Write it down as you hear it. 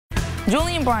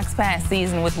Julian Brock's past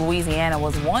season with Louisiana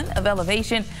was one of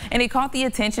elevation, and it caught the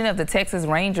attention of the Texas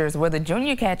Rangers, where the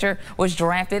junior catcher was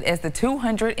drafted as the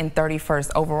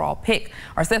 231st overall pick.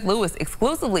 Our Seth Lewis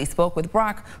exclusively spoke with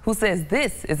Brock, who says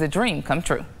this is a dream come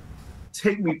true.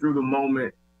 Take me through the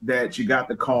moment that you got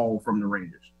the call from the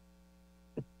Rangers.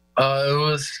 It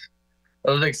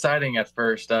was exciting at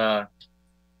first. A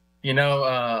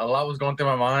lot was going through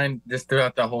my mind just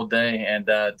throughout the whole day, and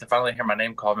to finally hear my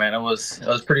name called, man, it was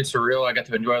pretty surreal. I got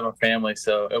to enjoy it with my family,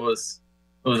 so it was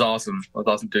awesome. It was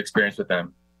awesome to experience with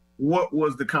them. What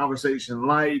was the conversation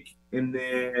like? And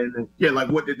then,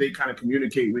 what did they kind of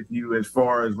communicate with you as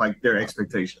far as like their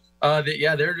expectations?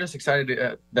 They're just excited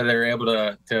that they were able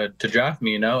to draft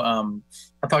me.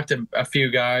 I talked to a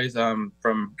few guys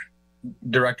from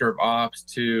director of ops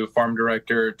to farm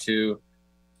director to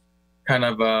kind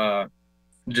of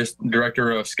just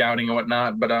director of scouting and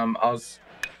whatnot. But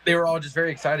they were all just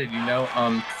very excited,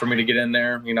 for me to get in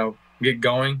there, get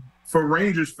going. For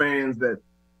Rangers fans that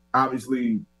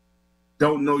obviously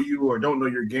don't know you or don't know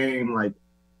your game, like,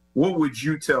 what would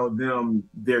you tell them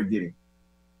they're getting?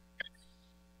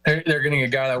 They're getting a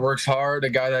guy that works hard, a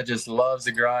guy that just loves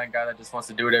the grind, a guy that just wants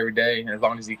to do it every day as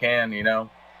long as he can,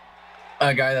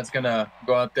 a guy that's going to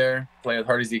go out there, play as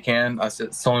hard as he can. It's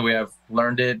the only way I've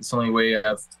learned it. It's the only way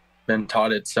I've been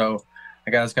taught it. So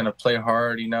a guy that's going to play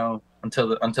hard, until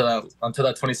that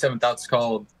 27th out's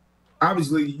called.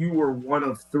 Obviously, you were one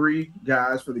of 3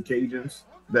 guys for the Cajuns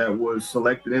that was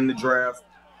selected in the draft.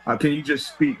 Can you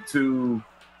just speak to,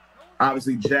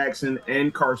 obviously, Jackson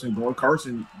and Carson going?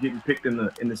 Carson getting picked in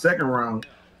the second round,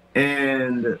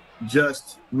 and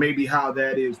just maybe how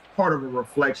that is part of a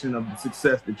reflection of the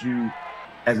success that you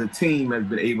as a team has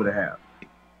been able to have.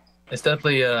 It's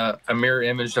definitely a mirror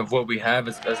image of what we have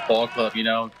as ball club.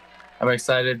 I'm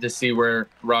excited to see where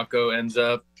Rocco ends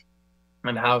up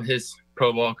and how his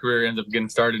pro ball career ends up getting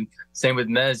started. Same with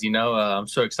Nez, I'm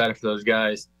so excited for those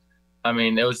guys. I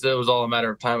mean, it was all a matter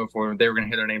of time before they were going to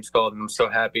hear their names called, and I'm so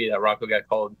happy that Rocco got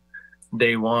called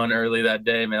day one early that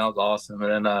day. Man, that was awesome.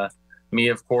 And then me,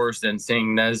 of course, and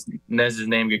seeing Nez's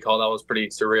name get called, that was pretty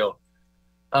surreal.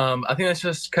 I think that's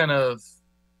just kind of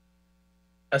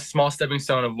a small stepping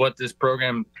stone of what this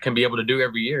program can be able to do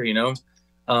every year.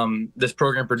 This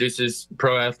program produces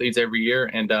pro athletes every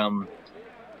year, and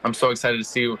I'm so excited to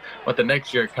see what the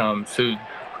next year comes,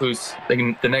 who's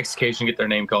the next Cajun get their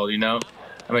name called.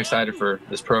 I'm excited for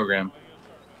this program.